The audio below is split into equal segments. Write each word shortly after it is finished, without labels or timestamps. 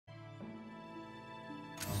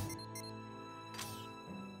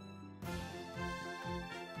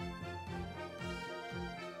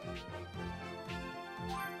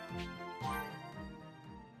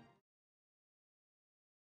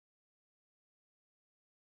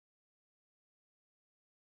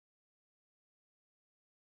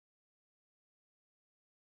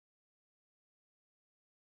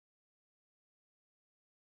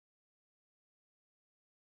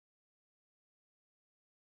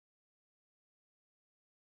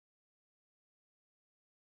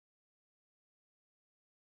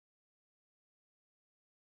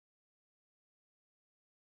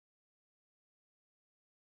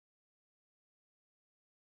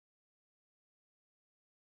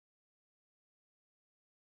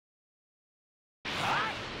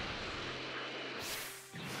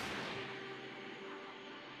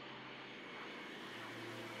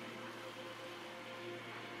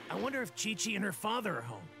wonder if Chi-Chi and her father are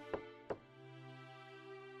home.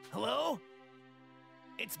 Hello?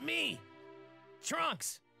 It's me,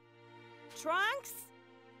 Trunks. Trunks?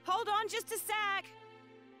 Hold on just a sec.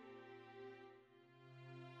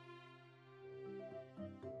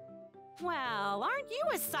 Well, aren't you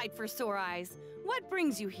a sight for sore eyes? What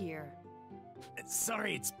brings you here?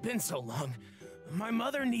 Sorry it's been so long. My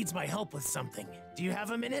mother needs my help with something. Do you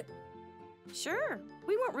have a minute? Sure.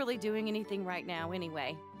 We weren't really doing anything right now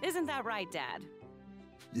anyway. Isn't that right, Dad?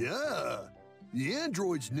 Yeah. The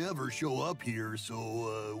androids never show up here,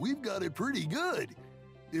 so we've got it pretty good.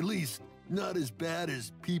 At least, not as bad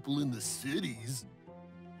as people in the cities.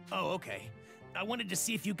 Oh, okay. I wanted to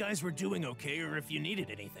see if you guys were doing okay or if you needed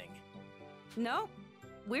anything. No,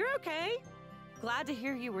 we're okay. Glad to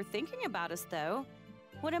hear you were thinking about us, though.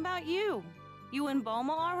 What about you? You and Bulma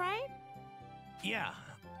all right? Yeah,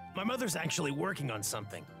 my mother's actually working on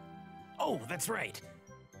something. Oh, that's right.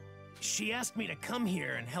 She asked me to come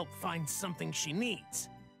here and help find something she needs.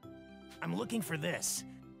 I'm looking for this.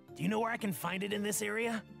 Do you know where I can find it in this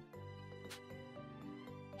area?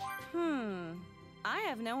 I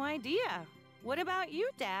have no idea. What about you,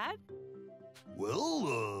 Dad?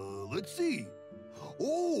 Well, let's see.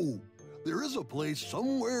 Oh, there is a place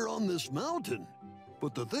somewhere on this mountain.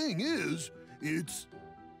 But the thing is, it's...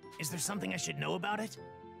 Is there something I should know about it?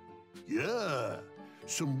 Yeah,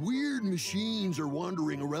 some weird machines are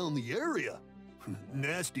wandering around the area.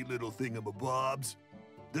 Nasty little thingamabobs.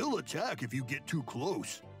 They'll attack if you get too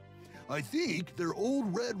close. I think they're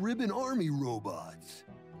old Red Ribbon Army robots.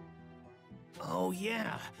 Oh,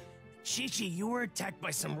 yeah. Chi-Chi, you were attacked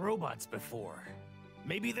by some robots before.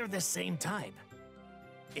 Maybe they're the same type.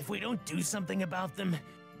 If we don't do something about them,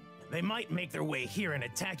 they might make their way here and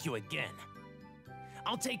attack you again.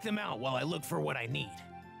 I'll take them out while I look for what I need.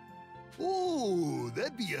 Oh,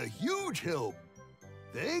 that'd be a huge help.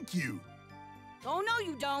 Thank you. Oh, no,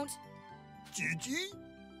 you don't. Chi-Chi?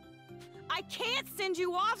 I can't send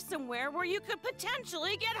you off somewhere where you could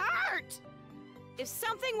potentially get hurt. If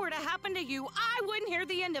something were to happen to you, I wouldn't hear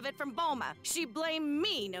the end of it from Bulma. She'd blame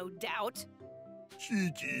me, no doubt.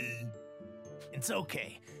 Chi-Chi. It's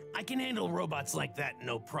okay. I can handle robots like that,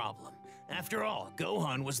 no problem. After all,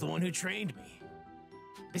 Gohan was the one who trained me.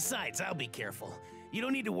 Besides, I'll be careful. You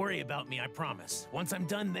don't need to worry about me, I promise. Once I'm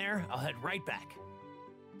done there, I'll head right back.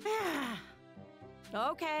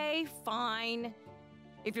 Okay, fine.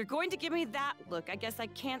 If you're going to give me that look, I guess I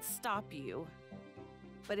can't stop you.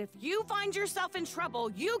 But if you find yourself in trouble,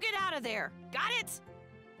 you get out of there. Got it?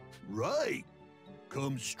 Right.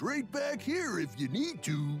 Come straight back here if you need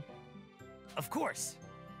to. Of course.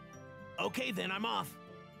 Okay, then I'm off.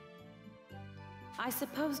 I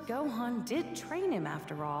suppose Gohan did train him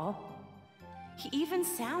after all. He even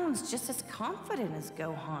sounds just as confident as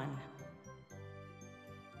Gohan.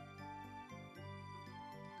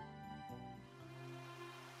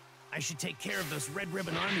 I should take care of those Red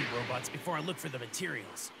Ribbon Army robots before I look for the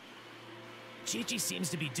materials. Chi-Chi seems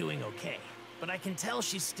to be doing okay, but I can tell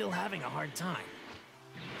she's still having a hard time.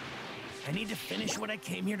 I need to finish what I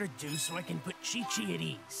came here to do so I can put Chi-Chi at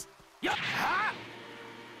ease. Yup! Ha!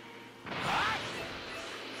 Ha!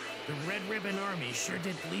 The Red Ribbon Army sure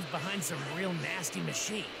did leave behind some real nasty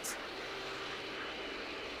machines.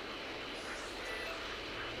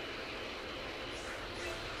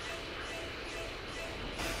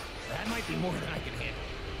 That might be more than I can handle.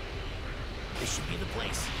 This should be the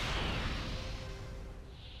place.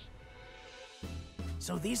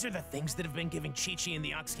 So these are the things that have been giving Chi-Chi and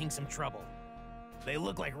the Ox King some trouble. They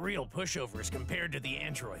look like real pushovers compared to the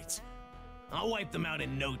androids. I'll wipe them out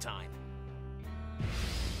in no time.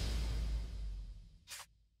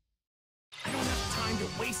 I don't have time to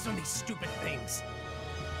waste on these stupid things.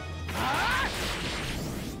 Ah!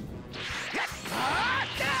 Ah!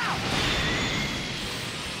 Now!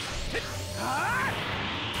 Ah!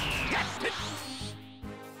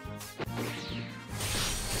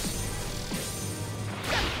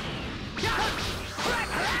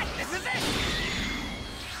 This is it!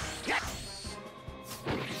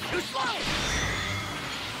 Too slow!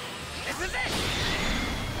 This is it!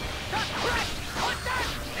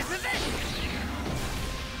 This is it!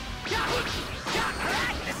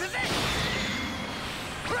 This is it!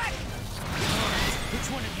 Which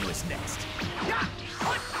one of you is next?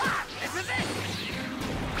 This is it!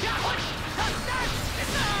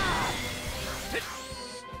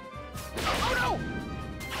 Oh no!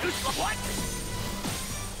 What?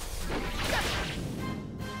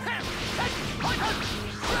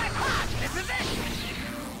 This is it!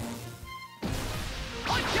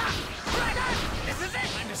 This is it!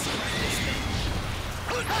 Time to strike this thing!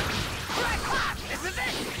 This is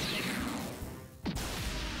it!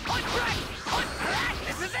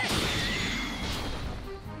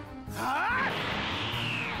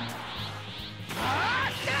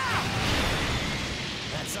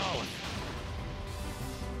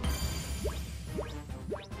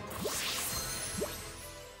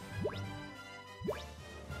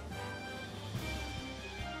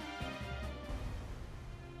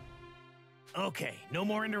 Okay, no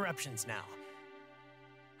more interruptions now.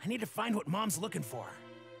 I need to find what Mom's looking for.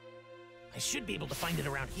 I should be able to find it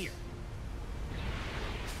around here.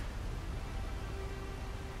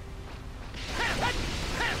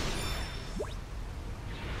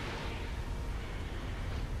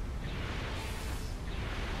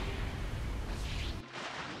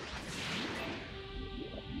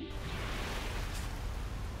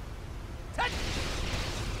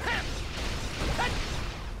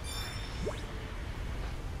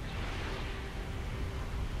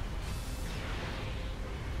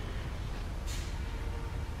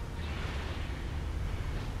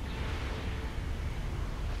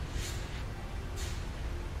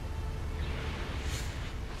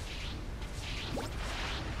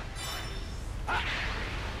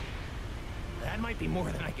 That might be more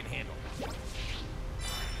than I can handle.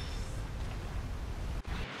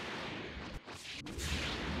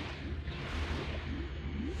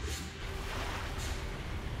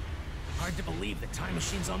 Hard to believe the time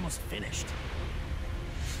machine's almost finished.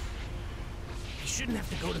 I shouldn't have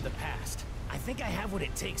to go to the past. I think I have what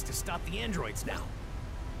it takes to stop the androids now.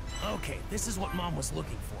 Okay, this is what Mom was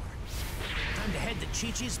looking for. Time to head to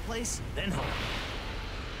Chi-Chi's place, then home.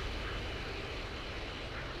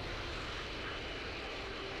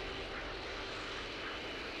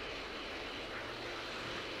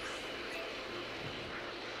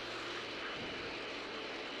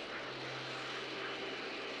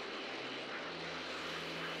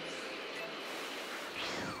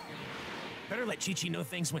 Better let Chi-Chi know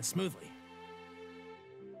things went smoothly.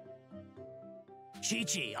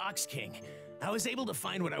 Chi-Chi, Ox King. I was able to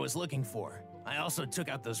find what I was looking for. I also took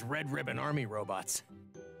out those Red Ribbon Army robots.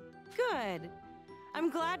 Good. I'm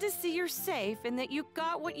glad to see you're safe and that you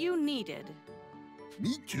got what you needed.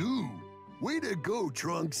 Me too. Way to go,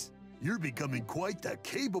 Trunks. You're becoming quite the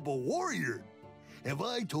capable warrior. Have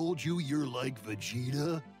I told you you're like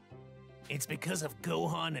Vegeta? It's because of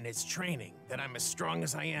Gohan and his training that I'm as strong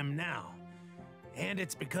as I am now. And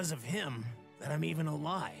it's because of him that I'm even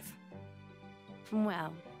alive.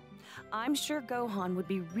 Well, I'm sure Gohan would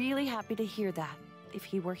be really happy to hear that if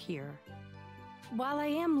he were here. While I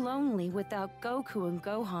am lonely without Goku and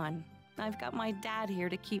Gohan, I've got my dad here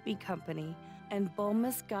to keep me company. And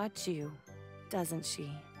Bulma's got you, doesn't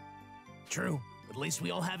she? True, but at least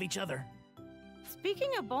we all have each other. Speaking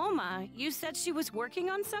of Bulma, you said she was working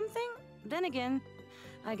on something? Then again,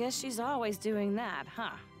 I guess she's always doing that,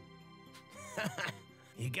 huh?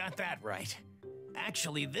 You got that right.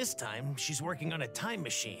 Actually, this time, she's working on a time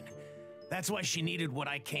machine. That's why she needed what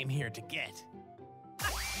I came here to get.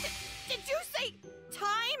 Did you say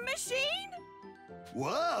time machine?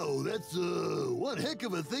 Wow, that's one heck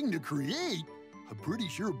of a thing to create. I'm pretty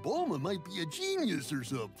sure Bulma might be a genius or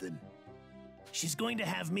something. She's going to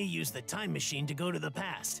have me use the time machine to go to the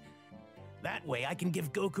past. That way, I can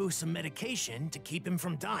give Goku some medication to keep him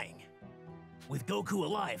from dying. With Goku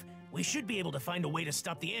alive, we should be able to find a way to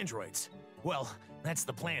stop the androids. Well, that's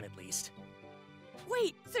the plan at least.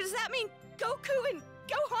 Wait, so does that mean Goku and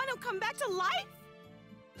Gohan will come back to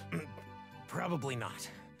life? Probably not.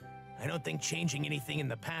 I don't think changing anything in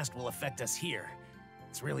the past will affect us here.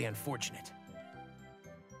 It's really unfortunate.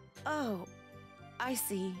 Oh, I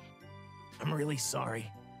see. I'm really sorry.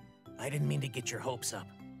 I didn't mean to get your hopes up.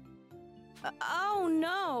 Oh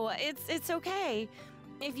no, it's okay.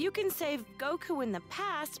 If you can save Goku in the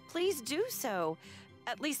past, please do so.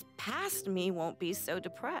 At least past me won't be so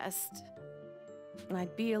depressed.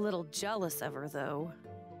 I'd be a little jealous of her, though.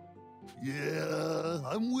 Yeah,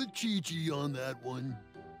 I'm with Chi-Chi on that one.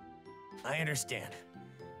 I understand.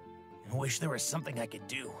 I wish there was something I could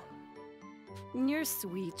do. You're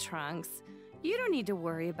sweet, Trunks. You don't need to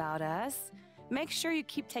worry about us. Make sure you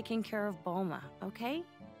keep taking care of Bulma, okay?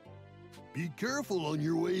 Be careful on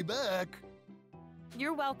your way back.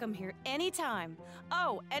 You're welcome here anytime.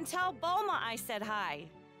 Oh, and tell Bulma I said hi.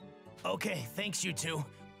 Okay, thanks you two.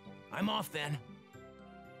 I'm off then.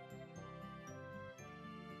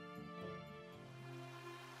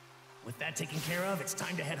 With that taken care of, it's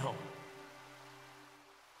time to head home.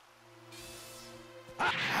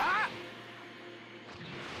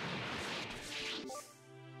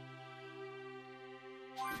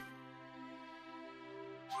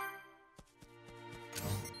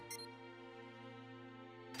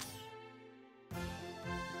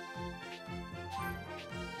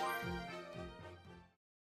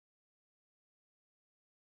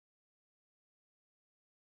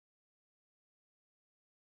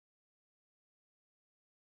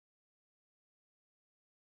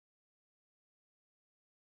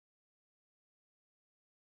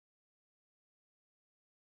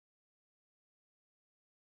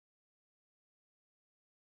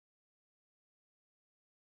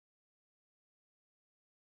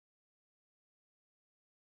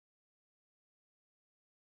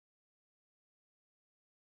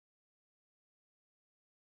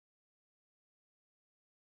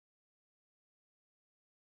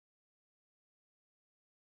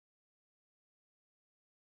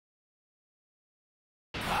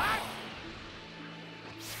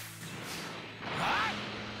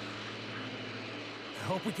 I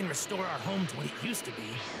hope we can restore our home to what it used to be.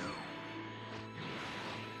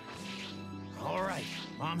 All right,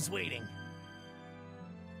 Mom's waiting.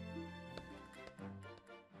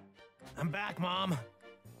 I'm back, Mom.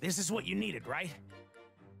 This is what you needed, right?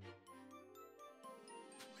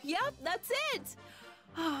 Yep, that's it.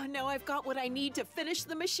 Oh, now I've got what I need to finish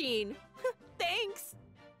the machine. Thanks.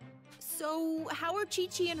 So, how are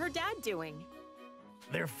Chi-Chi and her dad doing?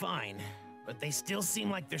 They're fine, but they still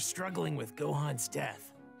seem like they're struggling with Gohan's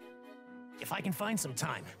death. If I can find some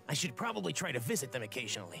time, I should probably try to visit them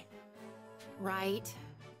occasionally. Right.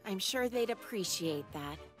 I'm sure they'd appreciate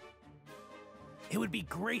that. It would be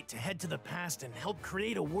great to head to the past and help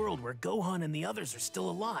create a world where Gohan and the others are still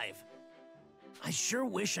alive. I sure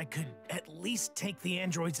wish I could at least take the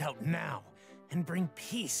androids out now and bring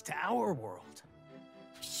peace to our world.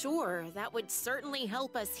 Sure, that would certainly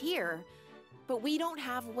help us here, but we don't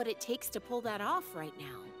have what it takes to pull that off right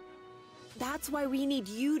now. That's why we need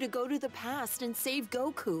you to go to the past and save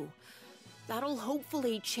Goku. That'll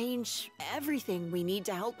hopefully change everything we need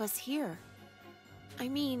to help us here. I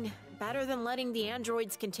mean, better than letting the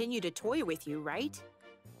androids continue to toy with you, right?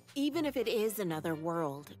 Even if it is another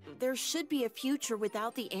world, there should be a future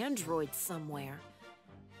without the androids somewhere.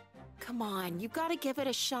 Come on, you gotta give it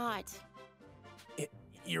a shot.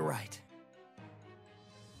 You're right.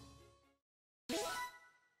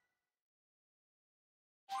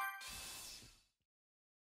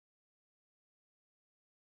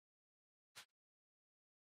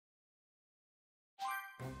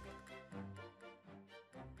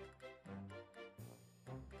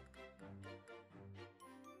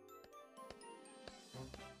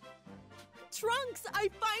 Trunks, I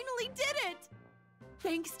finally did it!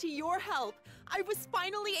 Thanks to your help, I was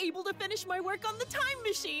finally able to finish my work on the time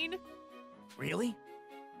machine. Really?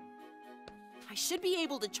 I should be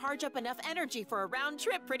able to charge up enough energy for a round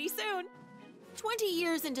trip pretty soon. 20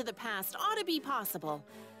 years into the past ought to be possible.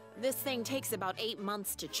 This thing takes about 8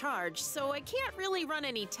 months to charge, so I can't really run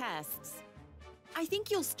any tests. I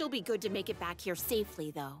think you'll still be good to make it back here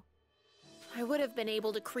safely, though. I would have been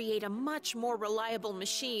able to create a much more reliable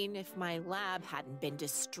machine if my lab hadn't been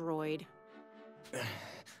destroyed.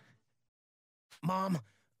 Mom,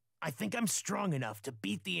 I think I'm strong enough to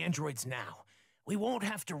beat the androids now. We won't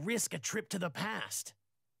have to risk a trip to the past.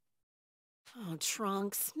 Oh,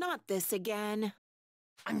 Trunks, not this again.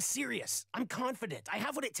 I'm serious. I'm confident. I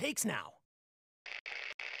have what it takes now.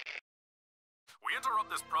 We interrupt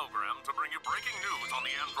this program to bring you breaking news on the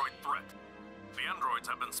android threat. The androids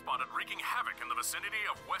have been spotted wreaking havoc in the vicinity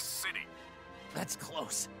of West City. That's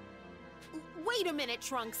close. Wait a minute,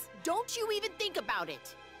 Trunks. Don't you even think about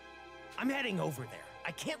it. I'm heading over there.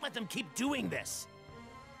 I can't let them keep doing this.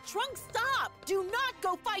 Trunks, stop! Do not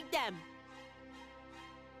go fight them!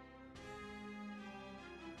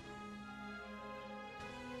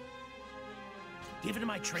 Given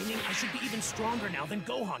my training, I should be even stronger now than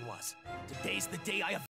Gohan was. Today's the day I have